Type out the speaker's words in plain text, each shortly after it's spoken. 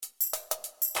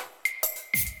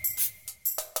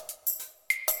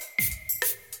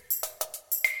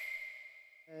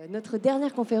Notre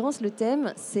dernière conférence, le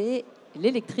thème, c'est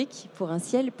l'électrique pour un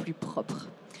ciel plus propre.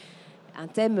 Un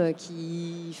thème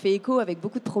qui fait écho avec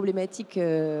beaucoup de problématiques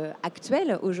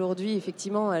actuelles. Aujourd'hui,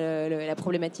 effectivement, la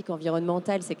problématique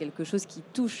environnementale, c'est quelque chose qui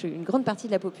touche une grande partie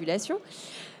de la population.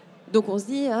 Donc on se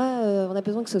dit, on a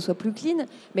besoin que ce soit plus clean.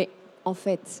 Mais en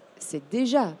fait, c'est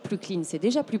déjà plus clean, c'est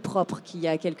déjà plus propre qu'il y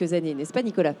a quelques années, n'est-ce pas,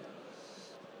 Nicolas?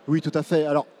 Oui, tout à fait.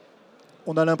 Alors,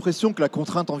 on a l'impression que la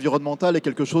contrainte environnementale est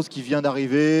quelque chose qui vient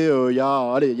d'arriver il y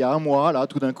a un mois. Là,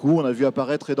 tout d'un coup, on a vu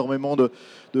apparaître énormément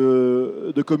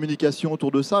de communication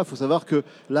autour de ça. Il faut savoir que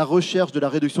la recherche de la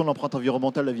réduction de l'empreinte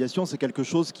environnementale de l'aviation, c'est quelque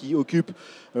chose qui occupe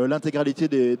l'intégralité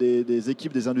des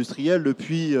équipes des industriels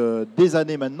depuis des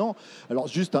années maintenant. Alors,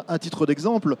 juste un titre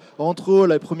d'exemple, entre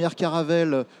la première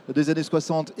Caravelle des années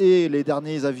 60 et les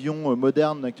derniers avions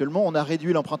modernes actuellement, on a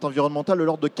réduit l'empreinte environnementale de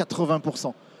l'ordre de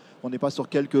 80%. On n'est pas sur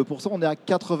quelques pourcents, on est à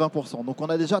 80%. Donc on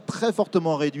a déjà très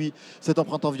fortement réduit cette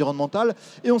empreinte environnementale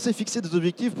et on s'est fixé des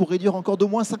objectifs pour réduire encore d'au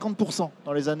moins 50%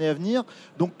 dans les années à venir.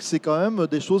 Donc c'est quand même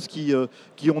des choses qui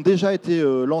ont déjà été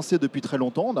lancées depuis très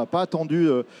longtemps. On n'a pas attendu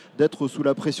d'être sous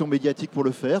la pression médiatique pour le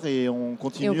faire et on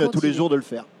continue à tous les jours de le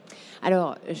faire.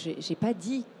 Alors, j'ai pas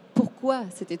dit pourquoi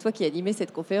c'était toi qui animais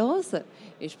cette conférence,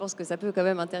 et je pense que ça peut quand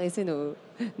même intéresser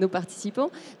nos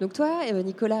participants. Donc toi,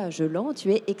 Nicolas Geland,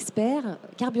 tu es expert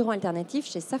carburant alternatif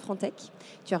chez Safrantech.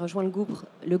 Tu as rejoint le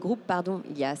groupe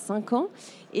il y a 5 ans,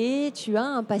 et tu as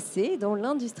un passé dans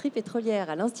l'industrie pétrolière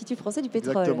à l'Institut français du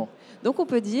pétrole. Exactement. Donc on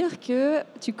peut dire que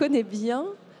tu connais bien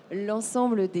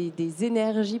l'ensemble des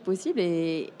énergies possibles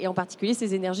et en particulier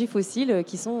ces énergies fossiles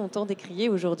qui sont tant décriées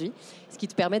aujourd'hui, ce qui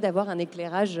te permet d'avoir un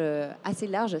éclairage assez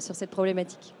large sur cette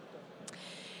problématique.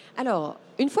 Alors,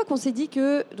 une fois qu'on s'est dit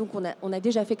que donc on a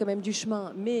déjà fait quand même du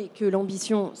chemin, mais que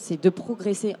l'ambition, c'est de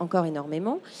progresser encore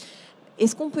énormément,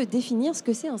 est-ce qu'on peut définir ce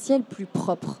que c'est un ciel plus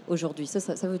propre aujourd'hui?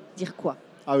 Ça veut dire quoi?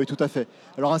 Ah oui, tout à fait.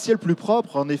 Alors un ciel plus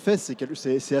propre, en effet,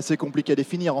 c'est assez compliqué à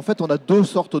définir. En fait, on a deux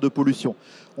sortes de pollution.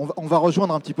 On va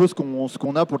rejoindre un petit peu ce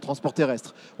qu'on a pour le transport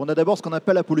terrestre. On a d'abord ce qu'on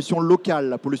appelle la pollution locale.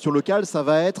 La pollution locale, ça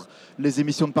va être les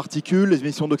émissions de particules, les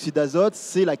émissions d'oxyde d'azote,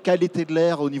 c'est la qualité de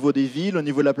l'air au niveau des villes, au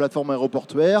niveau de la plateforme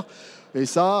aéroportuaire. Et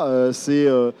ça,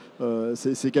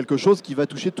 c'est quelque chose qui va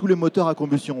toucher tous les moteurs à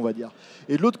combustion, on va dire.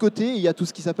 Et de l'autre côté, il y a tout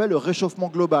ce qui s'appelle le réchauffement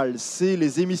global. C'est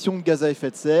les émissions de gaz à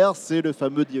effet de serre, c'est le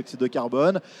fameux dioxyde de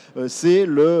carbone, c'est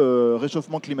le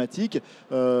réchauffement climatique,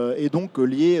 et donc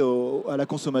lié à la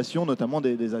consommation notamment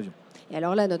des avions. Et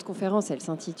alors là, notre conférence, elle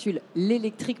s'intitule «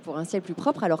 L'électrique pour un ciel plus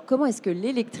propre ». Alors comment est-ce que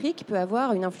l'électrique peut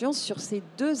avoir une influence sur ces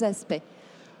deux aspects ?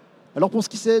 Alors pour ce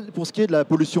qui est de la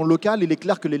pollution locale, il est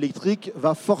clair que l'électrique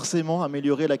va forcément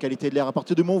améliorer la qualité de l'air. À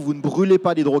partir du moment où vous ne brûlez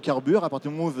pas d'hydrocarbures, à partir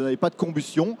du moment où vous n'avez pas de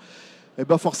combustion, eh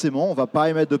ben forcément, on ne va pas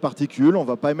émettre de particules, on ne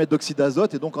va pas émettre d'oxyde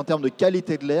d'azote, et donc en termes de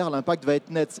qualité de l'air, l'impact va être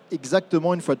net.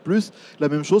 Exactement, une fois de plus, la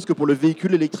même chose que pour le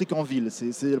véhicule électrique en ville.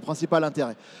 C'est le principal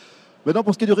intérêt. Maintenant,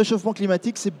 pour ce qui est du réchauffement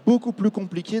climatique, c'est beaucoup plus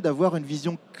compliqué d'avoir une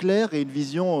vision claire et une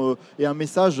vision et un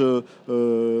message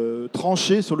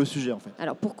tranché sur le sujet, en fait.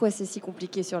 Alors, pourquoi c'est si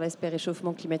compliqué sur l'aspect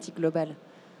réchauffement climatique global ?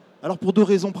 Alors, pour deux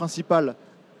raisons principales.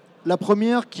 La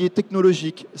première, qui est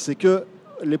technologique, c'est que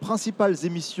les principales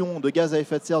émissions de gaz à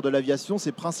effet de serre de l'aviation,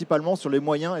 c'est principalement sur les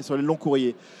moyens et sur les longs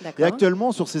courriers. Et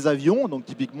actuellement, sur ces avions, donc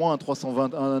typiquement un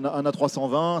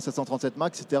A320, un 737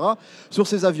 MAX, etc., sur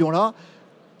ces avions-là,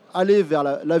 aller vers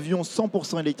l'avion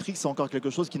 100% électrique, c'est encore quelque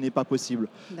chose qui n'est pas possible.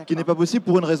 Qui n'est pas possible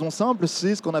pour une raison simple,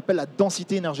 c'est ce qu'on appelle la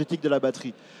densité énergétique de la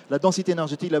batterie. La densité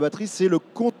énergétique de la batterie, c'est le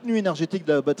contenu énergétique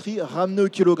de la batterie ramené au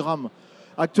kilogramme.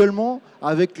 Actuellement,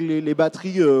 avec les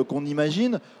batteries qu'on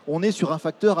imagine, on est sur un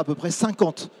facteur à peu près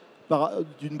 50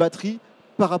 d'une batterie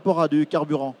par rapport à du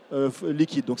carburant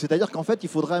liquide. Donc c'est-à-dire qu'en fait, il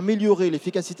faudrait améliorer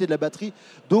l'efficacité de la batterie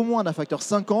d'au moins d'un facteur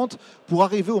 50 pour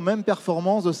arriver aux mêmes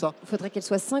performances de ça. Il faudrait qu'elle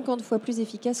soit 50 fois plus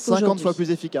efficace qu'aujourd'hui. 50 fois plus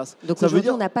efficace. Donc ça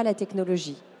aujourd'hui, on n'a pas la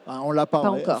technologie. On l'a pas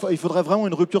encore. Il faudrait vraiment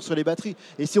une rupture sur les batteries.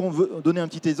 Et si on veut donner un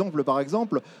petit exemple, par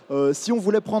exemple, si on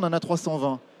voulait prendre un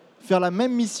A320, faire la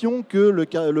même mission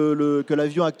que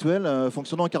l'avion actuel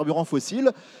fonctionnant en carburant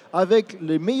fossile, avec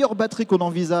les meilleures batteries qu'on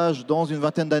envisage dans une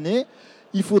vingtaine d'années,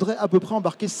 il faudrait à peu près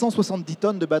embarquer 170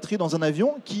 tonnes de batterie dans un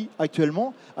avion qui,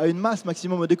 actuellement, a une masse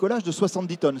maximum au décollage de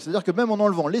 70 tonnes. C'est-à-dire que même en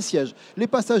enlevant les sièges, les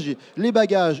passagers, les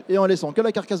bagages et en laissant que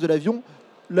la carcasse de l'avion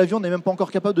n'est même pas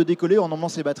encore capable de décoller en emmenant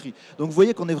ses batteries. Donc vous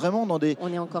voyez qu'on est vraiment dans des...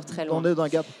 On est encore très loin. Dans un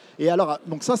gap. Et alors,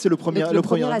 donc ça, c'est le premier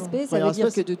aspect. Ça veut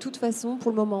dire que de toute façon,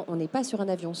 pour le moment, on n'est pas sur un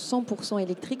avion 100%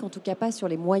 électrique, en tout cas pas sur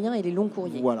les moyens et les longs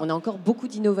courriers. Voilà. On a encore beaucoup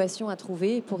d'innovations à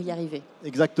trouver pour y arriver.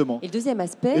 Exactement. Et le deuxième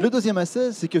aspect... Et le deuxième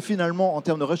aspect, c'est que finalement, en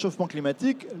termes de réchauffement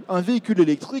climatique, un véhicule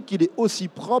électrique, il est aussi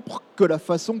propre que la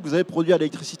façon que vous avez produit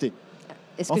l'électricité.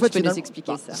 Est-ce que tu peux nous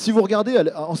expliquer ça? Si vous regardez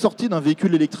en sortie d'un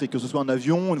véhicule électrique, que ce soit un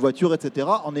avion, une voiture, etc.,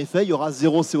 en effet, il y aura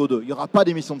zéro CO2. Il n'y aura pas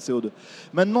d'émission de CO2.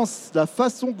 Maintenant, la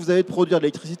façon que vous avez de produire de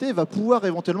l'électricité va pouvoir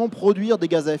éventuellement produire des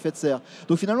gaz à effet de serre.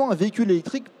 Donc finalement, un véhicule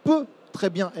électrique peut très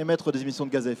bien émettre des émissions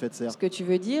de gaz à effet de serre. Ce que tu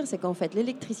veux dire, c'est qu'en fait,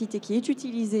 l'électricité qui est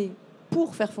utilisée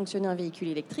pour faire fonctionner un véhicule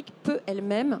électrique peut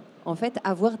elle-même en fait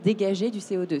avoir dégagé du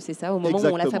CO2, c'est ça, au moment où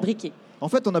on l'a fabriqué. En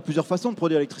fait, on a plusieurs façons de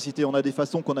produire l'électricité. On a des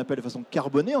façons qu'on appelle des façons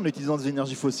carbonées en utilisant des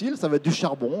énergies fossiles. Ça va être du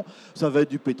charbon, ça va être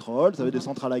du pétrole, ça va être des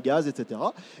centrales à gaz, etc.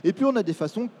 Et puis on a des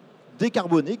façons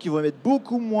décarbonées qui vont émettre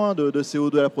beaucoup moins de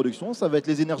CO2 à la production. Ça va être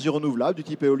les énergies renouvelables du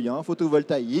type éolien,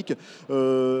 photovoltaïque,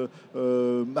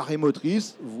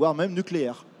 marémotrice, voire même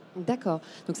nucléaire. D'accord.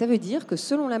 Donc ça veut dire que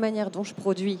selon la manière dont je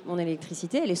produis mon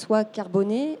électricité, elle est soit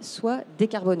carbonée, soit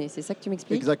décarbonée. C'est ça que tu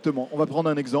m'expliques? Exactement. On va prendre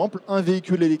un exemple. Un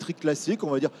véhicule électrique classique, on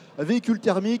va dire un véhicule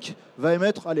thermique va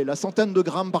émettre la centaine de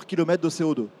grammes par kilomètre de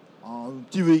CO2. Un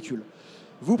petit véhicule.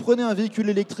 Vous prenez un véhicule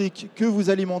électrique que vous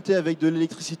alimentez avec de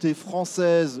l'électricité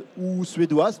française ou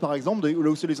suédoise, par exemple, là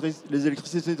où les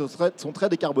électricités sont très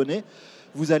décarbonées.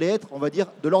 Vous allez être, on va dire,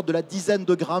 de l'ordre de la dizaine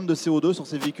de grammes de CO2 sur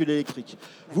ces véhicules électriques.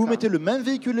 Vous mettez le même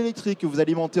véhicule électrique que vous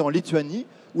alimentez en Lituanie,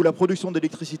 où la production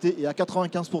d'électricité est à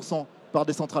 95% par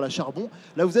des centrales à charbon.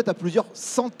 Là, vous êtes à plusieurs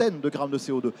centaines de grammes de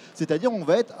CO2. C'est-à-dire, on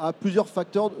va être à plusieurs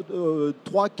facteurs,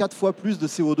 3-4 fois plus de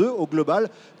CO2 au global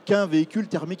qu'un véhicule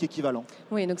thermique équivalent.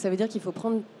 Oui, donc ça veut dire qu'il faut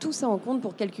prendre tout ça en compte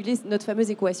pour calculer notre fameuse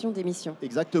équation d'émission.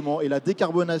 Exactement. Et la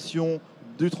décarbonation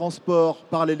du transport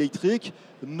par l'électrique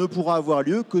ne pourra avoir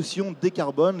lieu que si on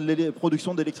décarbone les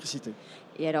productions d'électricité.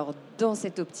 Et alors, dans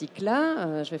cette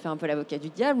optique-là, je vais faire un peu l'avocat du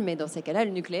diable, mais dans ces cas-là,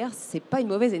 le nucléaire, c'est pas une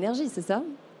mauvaise énergie, c'est ça?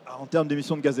 En termes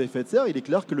d'émissions de gaz à effet de serre, il est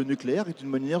clair que le nucléaire est une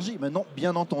bonne énergie. Maintenant,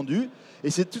 bien entendu, et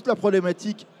c'est toute la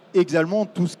problématique, également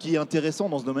tout ce qui est intéressant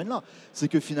dans ce domaine-là, c'est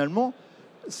que finalement,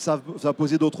 ça va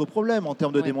poser d'autres problèmes en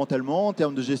termes de démantèlement, en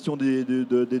termes de gestion des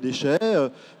déchets.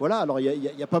 Voilà, alors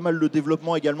il y a pas mal de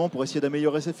développement également pour essayer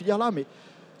d'améliorer cette filière-là, mais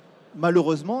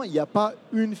malheureusement, il n'y a pas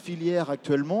une filière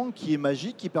actuellement qui est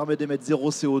magique, qui permet d'émettre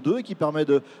zéro CO2 et qui permet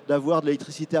d'avoir de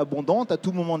l'électricité abondante à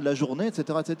tout moment de la journée,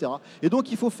 etc., etc. Et donc,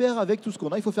 il faut faire avec tout ce qu'on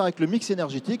a, il faut faire avec le mix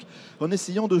énergétique en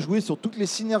essayant de jouer sur toutes les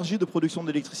synergies de production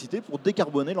d'électricité pour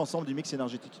décarboner l'ensemble du mix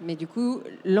énergétique. Mais du coup,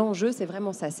 l'enjeu, c'est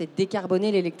vraiment ça, c'est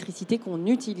décarboner l'électricité qu'on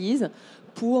utilise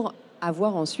pour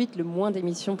avoir ensuite le moins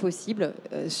d'émissions possible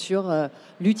sur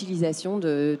l'utilisation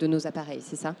de nos appareils,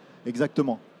 c'est ça?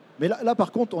 Exactement. Mais là,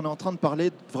 par contre, on est en train de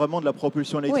parler vraiment de la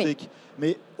propulsion électrique. Oui.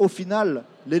 Mais au final,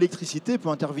 l'électricité peut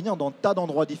intervenir dans un tas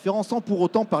d'endroits différents sans pour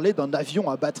autant parler d'un avion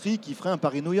à batterie qui ferait un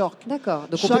Paris-New York. D'accord,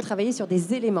 donc on peut travailler sur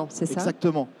des éléments, c'est ça?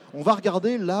 Exactement. On va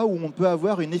regarder là où on peut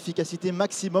avoir une efficacité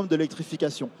maximum de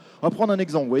l'électrification. On va prendre un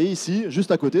exemple. Vous voyez ici, juste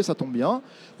à côté, ça tombe bien.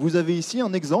 Vous avez ici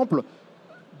un exemple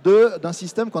d'un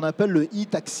système qu'on appelle le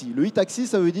e-taxi. Le e-taxi,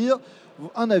 ça veut dire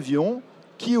un avion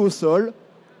qui est au sol.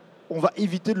 On va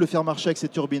éviter de le faire marcher avec ces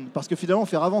turbines. Parce que finalement,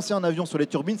 faire avancer un avion sur les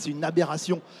turbines, c'est une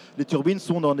aberration. Les turbines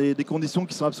sont dans des conditions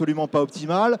qui ne sont absolument pas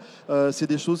optimales. C'est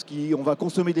des choses on va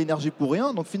consommer de l'énergie pour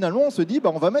rien. Donc finalement, on se dit,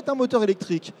 on va mettre un moteur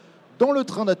électrique dans le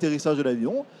train d'atterrissage de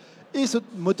l'avion. Et ce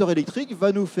moteur électrique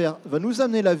va nous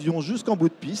amener l'avion jusqu'en bout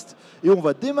de piste. Et on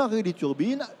va démarrer les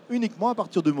turbines uniquement à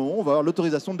partir du moment où on va avoir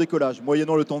l'autorisation de décollage,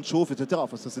 moyennant le temps de chauffe, etc.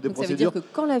 Enfin, ça, c'est des procédures. Ça veut dire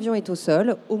que quand l'avion est au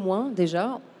sol, au moins,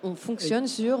 déjà, on fonctionne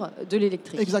sur de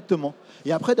l'électrique. Exactement.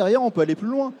 Et après, derrière, on peut aller plus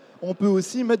loin. On peut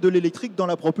aussi mettre de l'électrique dans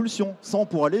la propulsion,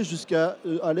 pour aller jusqu'à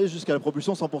la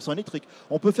propulsion 100% électrique.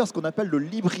 On peut faire ce qu'on appelle de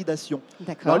l'hybridation.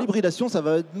 Alors l'hybridation, ça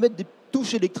va mettre des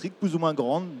touches électriques plus ou moins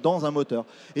grandes dans un moteur.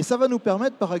 Et ça va nous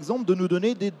permettre, par exemple, de nous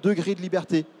donner des degrés de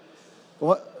liberté.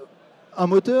 Un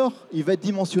moteur, il va être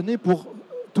dimensionné pour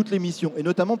toutes les missions, et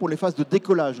notamment pour les phases de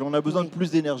décollage. Là, on a besoin de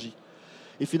plus d'énergie.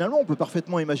 Et finalement, on peut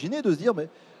parfaitement imaginer de se dire, mais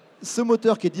ce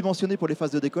moteur qui est dimensionné pour les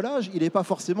phases de décollage, il n'est pas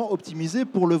forcément optimisé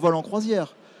pour le vol en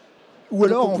croisière. Ou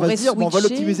alors, on va se dire, on va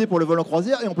l'optimiser pour le vol en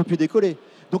croisière et on ne peut plus décoller.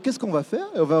 Donc, qu'est-ce qu'on va faire?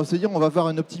 On va se dire, on va avoir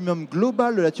un optimum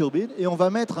global de la turbine et on va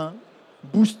mettre un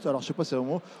boost. Alors, je ne sais pas si c'est un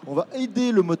mot. On va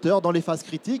aider le moteur dans les phases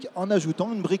critiques en ajoutant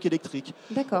une brique électrique.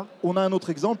 D'accord. On a un autre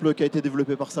exemple qui a été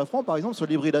développé par Safran, par exemple, sur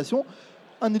l'hybridation.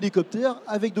 Un hélicoptère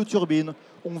avec 2 turbines.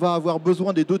 On va avoir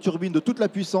besoin des 2 turbines de toute la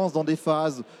puissance dans des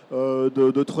phases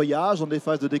de treuillage, dans des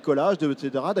phases de décollage,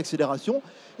 etc., d'accélération.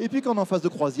 Et puis quand on est en phase de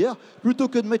croisière, plutôt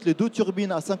que de mettre les 2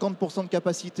 turbines à 50% de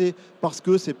capacité parce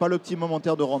que ce n'est pas l'optimum en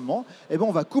termes de rendement,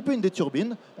 on va couper une des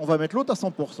turbines, on va mettre l'autre à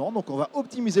 100%, donc on va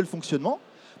optimiser le fonctionnement.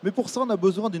 Mais pour ça, on a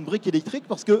besoin d'une brique électrique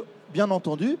parce que, bien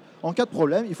entendu, en cas de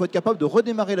problème, il faut être capable de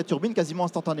redémarrer la turbine quasiment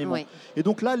instantanément. Oui. Et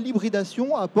donc là,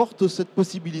 l'hybridation apporte cette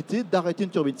possibilité d'arrêter une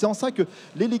turbine. C'est en ça que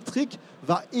l'électrique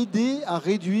va aider à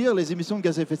réduire les émissions de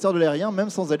gaz à effet de serre de l'aérien,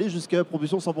 même sans aller jusqu'à la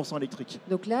propulsion 100% électrique.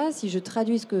 Donc là, si je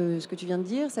traduis ce que tu viens de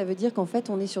dire, ça veut dire qu'en fait,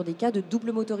 on est sur des cas de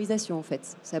double motorisation, en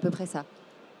fait. C'est à peu près ça.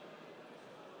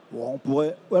 Bon, on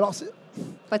pourrait... Alors,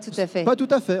 Pas tout à fait. pas tout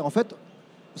à fait. En fait,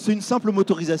 c'est une simple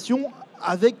motorisation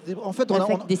avec des, en fait,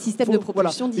 Avec des systèmes de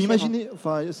propulsion différents. Imaginez,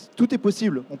 enfin, tout est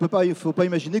possible. Il ne faut pas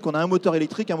imaginer qu'on a un moteur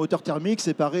électrique, un moteur thermique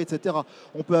séparé, etc.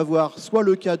 On peut avoir soit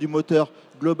le cas du moteur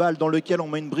global dans lequel on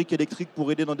met une brique électrique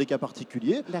pour aider dans des cas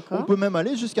particuliers. On peut même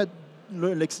aller jusqu'à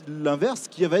l'inverse,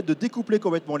 qui va être de découpler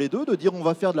complètement les deux, de dire on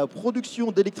va faire de la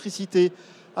production d'électricité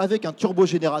avec un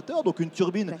turbogénérateur, donc une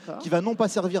turbine qui va non pas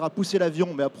servir à pousser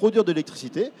l'avion, mais à produire de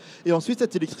l'électricité. Et ensuite,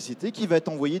 cette électricité qui va être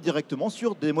envoyée directement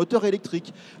sur des moteurs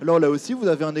électriques. Alors là aussi, vous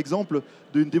avez un exemple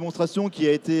d'une démonstration qui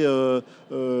a été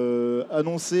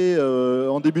annoncée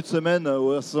en début de semaine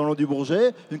au Salon du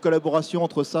Bourget, une collaboration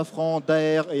entre Safran,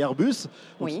 Daher et Airbus.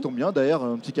 Donc ça tombe bien, Daher,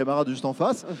 un petit camarade juste en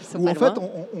face, où en fait,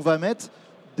 on va mettre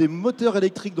des moteurs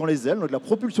électriques dans les ailes, donc de la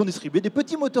propulsion distribuée, des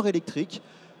petits moteurs électriques,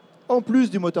 en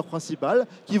plus du moteur principal,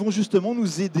 qui vont justement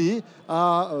nous aider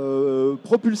à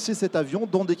propulser cet avion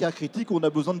dans des cas critiques où on a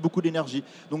besoin de beaucoup d'énergie.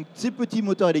 Donc ces petits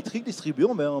moteurs électriques distribués,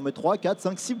 on met 3, 4,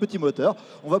 5, 6 petits moteurs,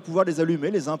 on va pouvoir les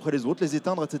allumer les uns après les autres, les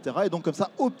éteindre, etc. Et donc comme ça,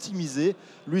 optimiser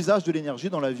l'usage de l'énergie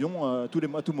dans l'avion à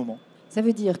tout moment. Ça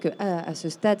veut dire qu'à ce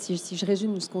stade, si je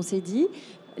résume ce qu'on s'est dit,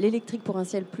 l'électrique pour un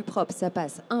ciel plus propre, ça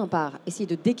passe, par essayer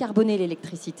de décarboner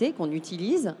l'électricité qu'on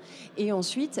utilise, et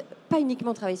ensuite, pas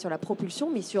uniquement travailler sur la propulsion,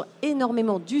 mais sur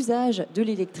énormément d'usage de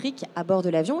l'électrique à bord de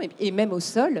l'avion, et même au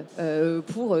sol,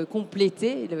 pour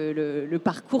compléter le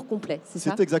parcours complet. C'est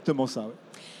ça ? C'est exactement ça, oui.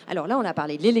 Alors là, on a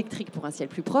parlé de l'électrique pour un ciel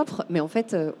plus propre, mais en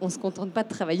fait, on ne se contente pas de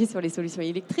travailler sur les solutions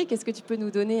électriques. Est-ce que tu peux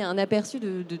nous donner un aperçu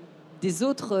des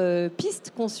autres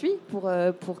pistes qu'on suit pour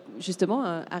justement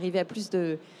arriver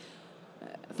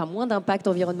à moins d'impact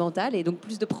environnemental et donc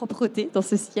plus de propreté dans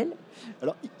ce ciel?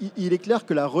 Alors, il est clair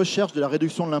que la recherche de la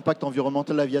réduction de l'impact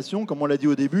environnemental de l'aviation, comme on l'a dit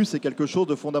au début, c'est quelque chose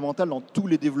de fondamental dans tous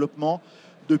les développements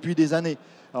depuis des années.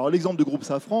 Alors, l'exemple du groupe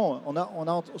Safran, on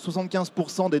a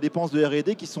 75% des dépenses de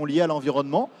R&D qui sont liées à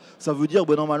l'environnement. Ça veut dire,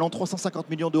 normalement,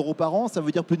 350 millions d'euros par an. Ça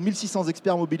veut dire plus de 1600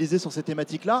 experts mobilisés sur ces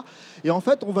thématiques-là. Et en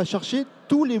fait, on va chercher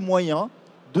tous les moyens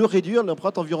de réduire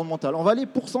l'empreinte environnementale. On va aller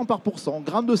pourcent par pourcent,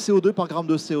 gramme de CO2 par gramme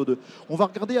de CO2. On va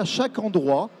regarder à chaque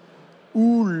endroit,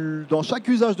 dans chaque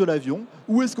usage de l'avion,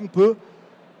 où est-ce qu'on peut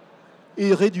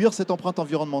réduire cette empreinte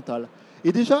environnementale.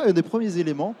 Et déjà, un des premiers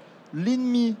éléments,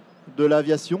 l'ennemi de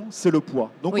l'aviation, c'est le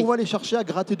poids. Donc on va aller chercher à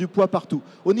gratter du poids partout.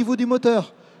 Au niveau du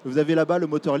moteur, vous avez là-bas le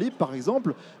moteur libre, par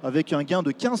exemple, avec un gain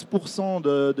de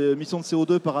 15% d'émissions de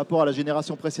CO2 par rapport à la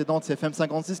génération précédente,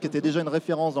 CFM56, qui était déjà une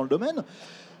référence dans le domaine.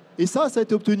 Et ça a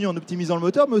été obtenu en optimisant le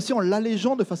moteur, mais aussi en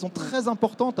l'allégeant de façon très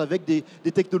importante avec des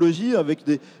technologies, avec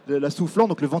de la soufflant,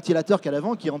 donc le ventilateur qui est à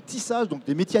l'avant, qui est en tissage, donc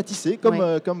des métiers à tisser,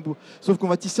 sauf qu'on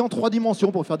va tisser en 3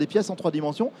 dimensions pour faire des pièces en 3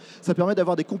 dimensions. Ça permet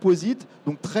d'avoir des composites,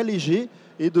 donc très légers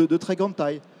et de très grande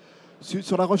taille.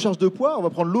 Sur la recherche de poids, on va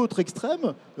prendre l'autre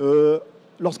extrême.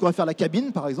 Lorsqu'on va faire la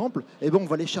cabine, par exemple, on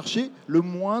va aller chercher le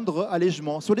moindre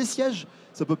allègement. Sur les sièges,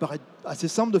 ça peut paraître assez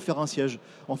simple de faire un siège.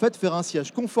 En fait, faire un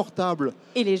siège confortable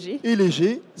et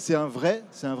léger, c'est un vrai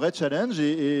challenge.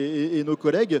 Et nos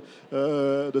collègues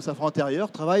de Safran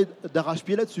Intérieur travaillent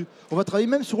d'arrache-pied là-dessus. On va travailler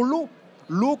même sur l'eau.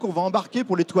 L'eau qu'on va embarquer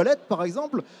pour les toilettes, par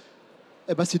exemple,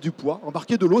 c'est du poids.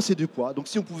 Embarquer de l'eau, c'est du poids. Donc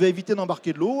si on pouvait éviter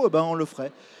d'embarquer de l'eau, on le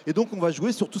ferait. Et donc on va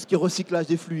jouer sur tout ce qui est recyclage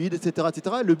des fluides, etc.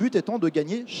 Le but étant de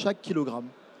gagner chaque kilogramme.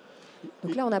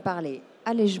 Donc là, on a parlé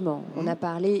allègement, on a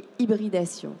parlé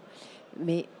hybridation.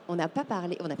 Mais on a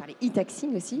parlé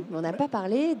e-taxing aussi, mais on n'a pas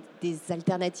parlé des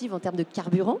alternatives en termes de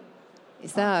carburant. Et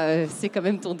ça, c'est quand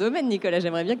même ton domaine, Nicolas.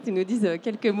 J'aimerais bien que tu nous dises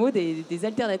quelques mots des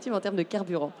alternatives en termes de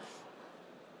carburant.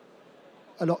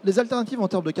 Alors, les alternatives en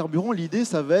termes de carburant, l'idée,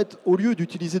 ça va être, au lieu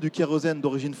d'utiliser du kérosène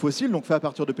d'origine fossile, donc fait à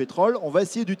partir de pétrole, on va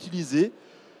essayer d'utiliser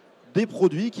des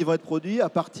produits qui vont être produits à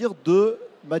partir de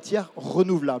matières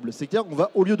renouvelables. C'est-à-dire qu'on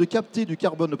va, au lieu de capter du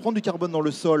carbone, de prendre du carbone dans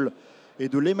le sol et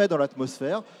de l'émettre dans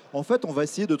l'atmosphère, en fait, on va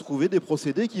essayer de trouver des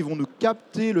procédés qui vont nous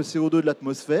capter le CO2 de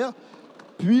l'atmosphère,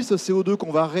 puis ce CO2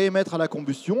 qu'on va réémettre à la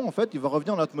combustion, en fait, il va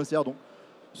revenir dans l'atmosphère. Donc,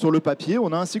 sur le papier,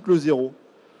 on a un cycle zéro.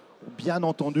 Bien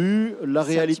entendu, la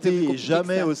réalité n'est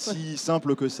jamais aussi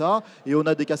simple que ça, et on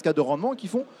a des cascades de rendement qui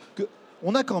font que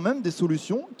on a quand même des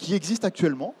solutions qui existent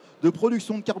actuellement de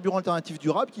production de carburants alternatifs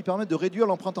durables qui permettent de réduire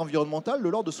l'empreinte environnementale de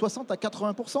l'ordre de 60 à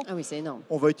 80%. Ah oui, c'est énorme.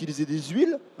 On va utiliser des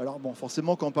huiles. Alors bon,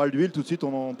 forcément, quand on parle d'huile, tout de suite,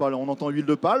 on entend huile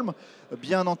de palme.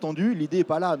 Bien entendu, l'idée n'est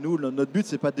pas là. Nous, notre but,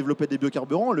 c'est pas de développer des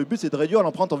biocarburants. Le but, c'est de réduire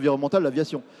l'empreinte environnementale de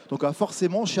l'aviation. Donc, on va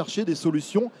forcément chercher des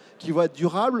solutions qui vont être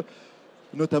durables.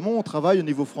 Notamment, on travaille au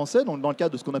niveau français, donc dans le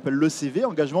cadre de ce qu'on appelle l'ECV,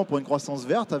 Engagement pour une croissance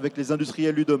verte, avec les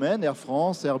industriels du domaine, Air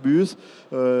France, Airbus,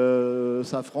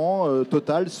 Safran,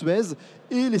 Total, Suez,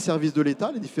 et les services de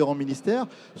l'État, les différents ministères,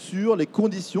 sur les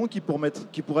conditions qui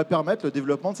pourraient permettre le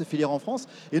développement de ces filières en France.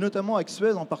 Et notamment avec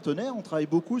Suez en partenaire, on travaille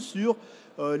beaucoup sur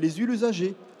les huiles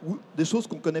usagées. Ou des choses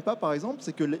qu'on ne connaît pas, par exemple,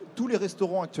 c'est que tous les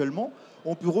restaurants actuellement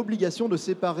ont pour obligation de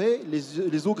séparer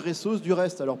les eaux graisseuses du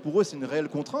reste. Alors pour eux, c'est une réelle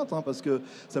contrainte, hein, parce que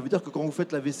ça veut dire que quand vous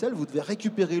faites la vaisselle, vous devez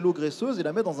récupérer l'eau graisseuse et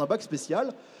la mettre dans un bac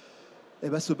spécial. Et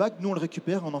bien ce bac, nous, on le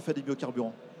récupère et on en fait des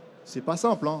biocarburants. C'est pas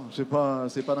simple, hein. C'est pas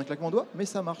d'un claquement de doigts, mais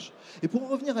ça marche. Et pour en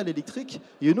revenir à l'électrique,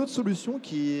 il y a une autre solution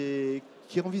qui est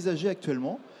envisagée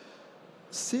actuellement,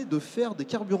 c'est de faire des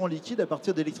carburants liquides à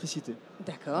partir d'électricité.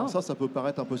 D'accord. Ça peut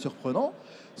paraître un peu surprenant.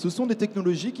 Ce sont des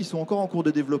technologies qui sont encore en cours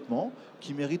de développement,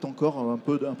 qui méritent encore un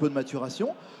peu de maturation.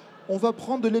 On va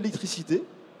prendre de l'électricité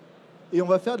et on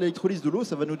va faire de l'électrolyse de l'eau,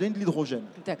 ça va nous donner de l'hydrogène.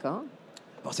 D'accord.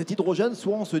 Alors cet hydrogène,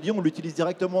 soit on se dit on l'utilise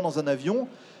directement dans un avion,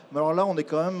 mais alors là on est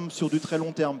quand même sur du très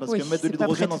long terme, parce que mettre de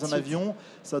l'hydrogène dans un avion,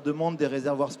 ça demande des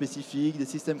réservoirs spécifiques, des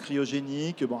systèmes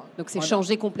cryogéniques. Bon, donc c'est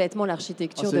changer complètement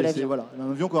l'architecture de l'avion. Voilà, un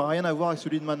avion qui n'aura rien à voir avec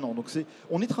celui de maintenant. Donc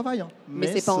on y travaille, hein,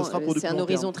 mais c'est un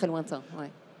horizon très lointain.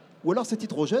 Ouais. Ou alors cet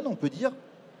hydrogène, on peut dire,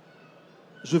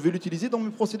 je vais l'utiliser dans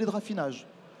mes procédés de raffinage.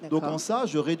 Donc en ça,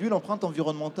 je réduis l'empreinte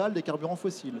environnementale des carburants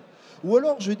fossiles. Ou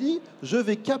alors je dis, je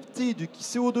vais capter du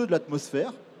CO2 de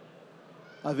l'atmosphère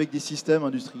avec des systèmes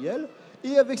industriels,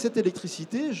 et avec cette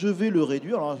électricité, je vais le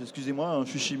réduire. Alors excusez-moi,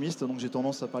 je suis chimiste, donc j'ai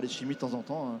tendance à parler chimie de temps en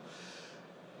temps.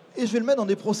 Et je vais le mettre dans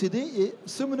des procédés, et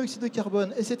ce monoxyde de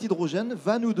carbone et cet hydrogène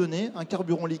va nous donner un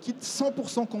carburant liquide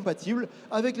 100% compatible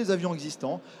avec les avions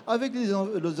existants, avec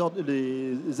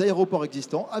les aéroports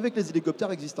existants, avec les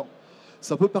hélicoptères existants.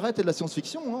 Ça peut paraître de la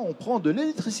science-fiction, hein. On prend de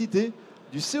l'électricité,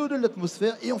 du CO2 de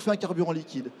l'atmosphère et on fait un carburant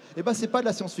liquide. Eh bien, ce n'est pas de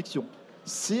la science-fiction.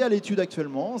 C'est à l'étude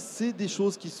actuellement, c'est des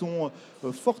choses qui sont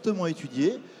fortement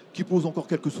étudiées, qui posent encore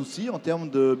quelques soucis en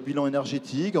termes de bilan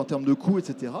énergétique, en termes de coûts,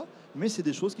 etc. Mais c'est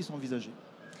des choses qui sont envisagées.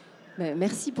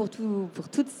 Merci pour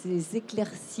toutes ces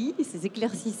éclaircies, ces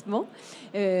éclaircissements.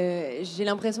 J'ai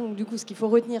l'impression que du coup, ce qu'il faut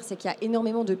retenir, c'est qu'il y a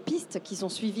énormément de pistes qui sont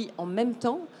suivies en même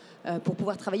temps pour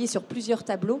pouvoir travailler sur plusieurs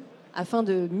tableaux afin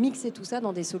de mixer tout ça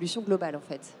dans des solutions globales, en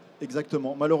fait.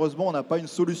 Exactement. Malheureusement, on n'a pas une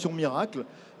solution miracle.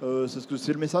 C'est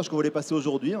le message qu'on voulait passer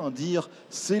aujourd'hui. Hein. Dire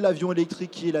c'est l'avion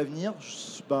électrique qui est l'avenir,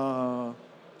 c'est pas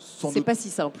si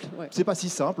simple. Ouais. C'est pas si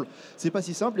simple. C'est pas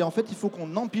si simple. Et en fait, il faut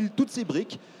qu'on empile toutes ces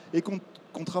briques et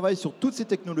qu'on travaille sur toutes ces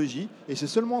technologies. Et c'est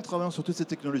seulement en travaillant sur toutes ces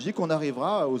technologies qu'on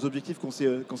arrivera aux objectifs qu'on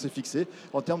s'est fixés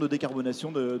en termes de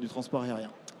décarbonation du transport aérien.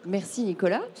 Merci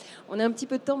Nicolas. On a un petit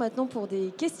peu de temps maintenant pour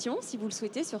des questions, si vous le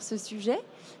souhaitez, sur ce sujet.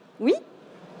 Oui ?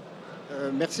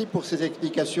 Merci pour ces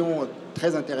explications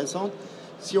très intéressantes.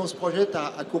 Si on se projette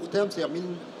à court terme, c'est-à-dire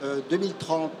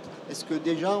 2030, est-ce que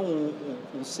déjà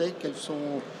on sait quelles sont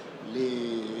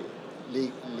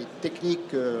les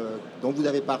techniques dont vous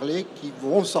avez parlé qui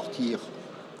vont sortir?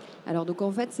 Alors donc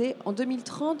en fait, c'est en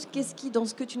 2030, qu'est-ce qui, dans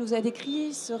ce que tu nous as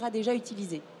décrit, sera déjà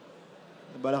utilisé?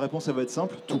 La réponse, elle va être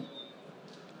simple, tout.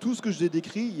 Tout ce que je vous ai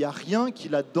décrit, il n'y a rien qui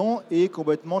là-dedans est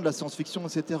complètement de la science-fiction,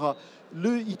 etc.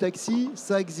 Le e-taxi,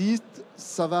 ça existe,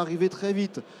 ça va arriver très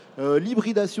vite.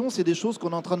 L'hybridation, c'est des choses qu'on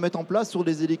est en train de mettre en place sur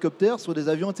des hélicoptères, sur des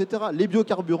avions, etc. Les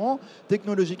biocarburants,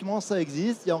 technologiquement, ça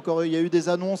existe. Il y a eu des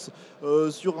annonces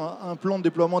sur un plan de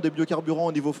déploiement des biocarburants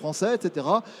au niveau français, etc.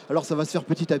 Alors ça va se faire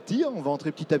petit à petit, on va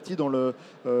entrer petit à petit dans le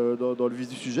vif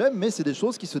du sujet, mais c'est des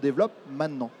choses qui se développent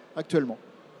maintenant, actuellement.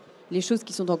 Les choses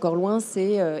qui sont encore loin,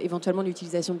 c'est éventuellement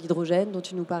l'utilisation de l'hydrogène dont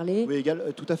tu nous parlais. Oui,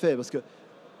 tout à fait, parce que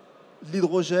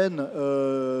l'hydrogène,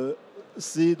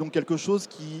 c'est donc quelque chose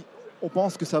qui, on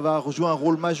pense que ça va jouer un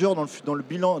rôle majeur dans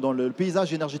le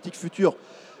paysage énergétique futur.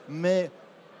 Mais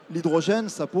l'hydrogène,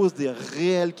 ça pose des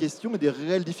réelles questions et des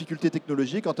réelles difficultés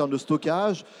technologiques en termes de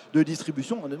stockage, de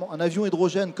distribution. Un avion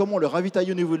hydrogène, comment le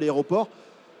ravitailler au niveau de l'aéroport?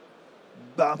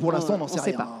 Pour l'instant, on n'en sait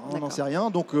rien. On n'en sait rien,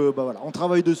 donc voilà, on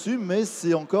travaille dessus, mais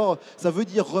c'est encore, ça veut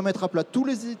dire remettre à plat tous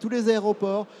les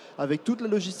aéroports, avec toute la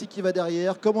logistique qui va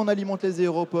derrière, comment on alimente les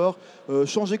aéroports,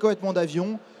 changer complètement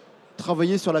d'avion,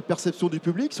 travailler sur la perception du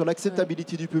public, sur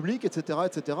l'acceptabilité du public, etc.,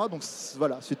 etc. Donc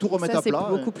voilà, c'est tout remettre à plat.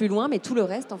 C'est beaucoup plus loin, mais tout le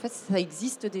reste, en fait, ça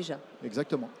existe déjà.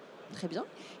 Exactement. Très bien.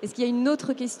 Est-ce qu'il y a une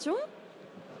autre question?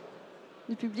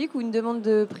 du public ou une demande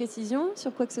de précision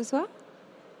sur quoi que ce soit?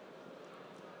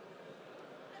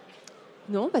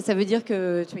 Non, bah ça veut dire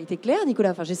que tu as été clair,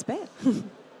 Nicolas, enfin j'espère.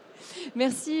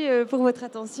 Merci pour votre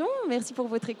attention, merci pour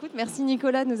votre écoute, merci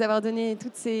Nicolas de nous avoir donné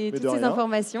toutes ces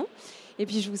informations. Et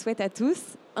puis je vous souhaite à tous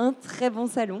un très bon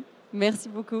salon. Merci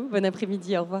beaucoup, bon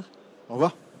après-midi, au revoir. Au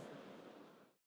revoir.